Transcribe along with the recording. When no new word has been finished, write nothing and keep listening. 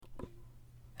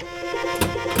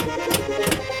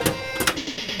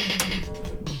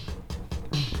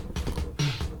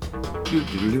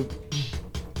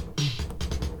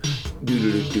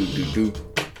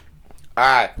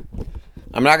Alright,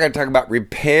 I'm not going to talk about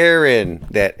repairing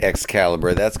that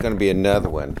Excalibur. That's going to be another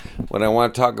one. What I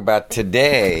want to talk about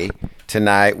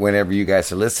tonight, whenever you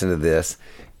guys are listening to this,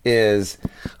 is,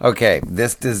 okay,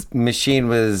 this machine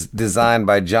was designed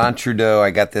by John Trudeau.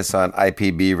 I got this on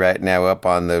IPB right now up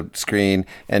on the screen,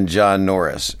 and John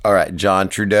Norris. All right, John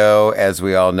Trudeau, as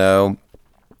we all know,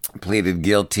 pleaded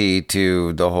guilty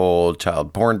to the whole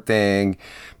child porn thing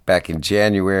back in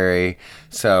January.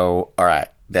 So, all right,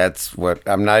 that's what,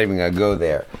 I'm not even going to go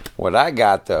there. What I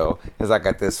got, though, is I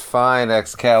got this fine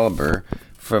Excalibur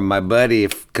from my buddy a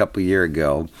couple years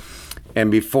ago. And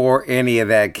before any of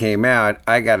that came out,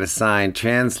 I got a signed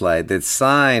translate that's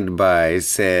signed by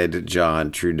said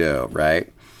John Trudeau,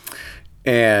 right?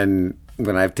 And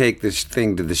when I take this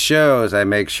thing to the shows, I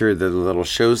make sure that the little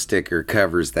show sticker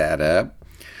covers that up.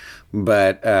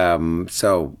 But,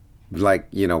 so, like,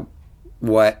 you know,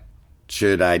 what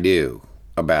should I do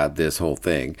about this whole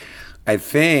thing? I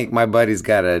think my buddy's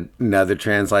got another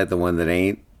translate, the one that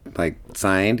ain't, like,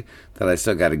 signed, that I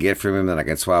still got to get from him, that I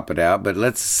can swap it out. But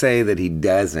let's say that he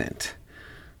doesn't.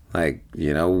 Like,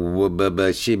 you know, what do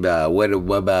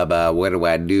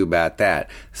I do about that?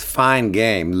 It's a fine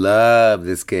game. Love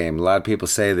this game. A lot of people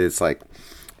say that it's like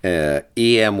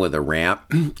EM with a ramp,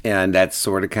 and that's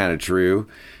sort of kind of true.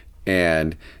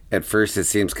 And at first it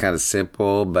seems kind of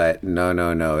simple, but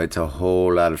no, it's a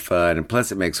whole lot of fun. And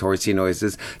plus it makes horsey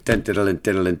noises, and it's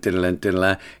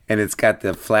got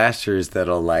the flashers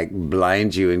that'll like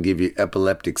blind you and give you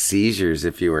epileptic seizures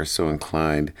if you are so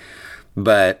inclined.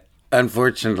 But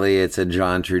unfortunately, it's a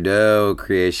John Trudeau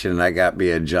creation, and I got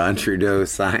me a John Trudeau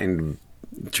signed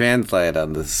translate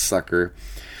on this sucker.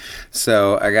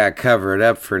 So I got to cover it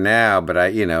up for now, but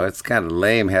it's kind of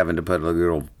lame having to put a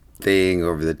little thing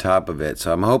over the top of it.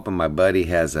 So I'm hoping my buddy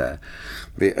has the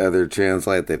other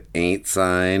translate that ain't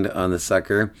signed on the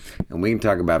sucker, and we can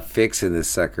talk about fixing this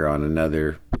sucker on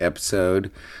another episode.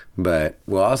 But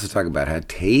we'll also talk about how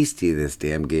tasty this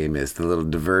damn game is. The little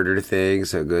diverter thing,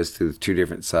 so it goes through two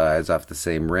different sides off the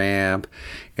same ramp,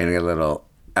 and a little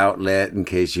outlet in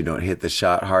case you don't hit the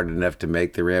shot hard enough to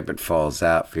make the ramp. It falls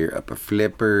out for your upper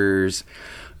flippers.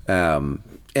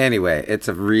 Anyway, it's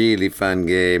a really fun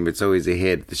game. It's always a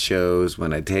hit at the shows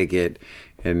when I take it.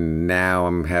 And now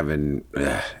I'm having,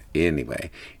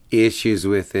 issues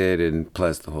with it. And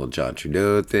plus the whole John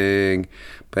Trudeau thing.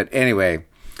 But anyway,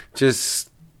 just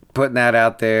putting that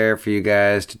out there for you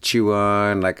guys to chew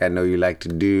on like I know you like to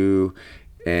do.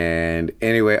 And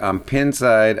anyway, on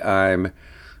Pinside, I'm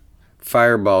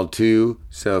Fireball 2,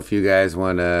 so if you guys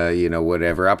want to,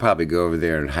 whatever, I'll probably go over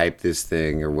there and hype this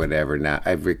thing or whatever. Now,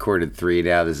 I've recorded 3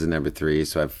 now, this is number 3,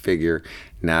 so I figure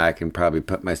now I can probably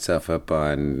put myself up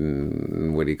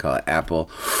on, Apple.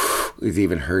 It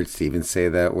even hurts to even say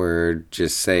that word,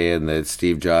 just saying that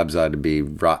Steve Jobs ought to be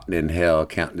rotting in hell,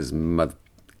 counting his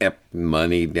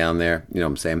money down there, you know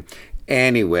what I'm saying?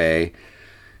 Anyway,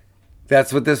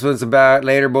 that's what this one's about.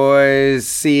 Later, boys.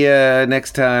 See ya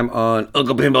next time on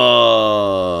Uncle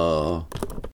Pinball.